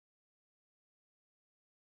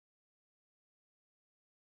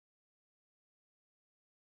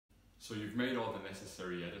So you've made all the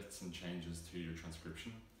necessary edits and changes to your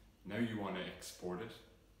transcription. Now you want to export it,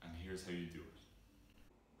 and here's how you do it.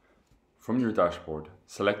 From your dashboard,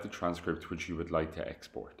 select the transcript which you would like to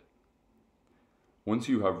export. Once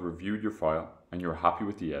you have reviewed your file and you're happy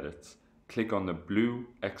with the edits, click on the blue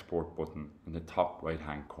Export button in the top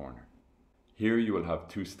right-hand corner. Here you will have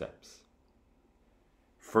two steps.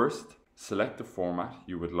 First, select the format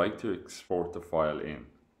you would like to export the file in.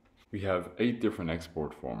 We have 8 different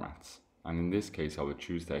export formats, and in this case I will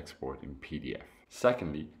choose to export in PDF.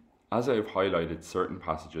 Secondly, as I have highlighted certain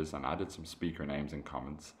passages and added some speaker names and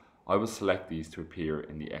comments, I will select these to appear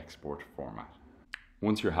in the export format.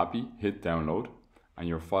 Once you're happy, hit download, and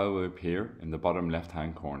your file will appear in the bottom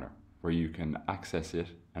left-hand corner, where you can access it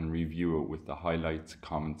and review it with the highlights,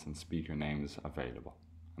 comments and speaker names available.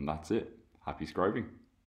 And that's it. Happy scribing!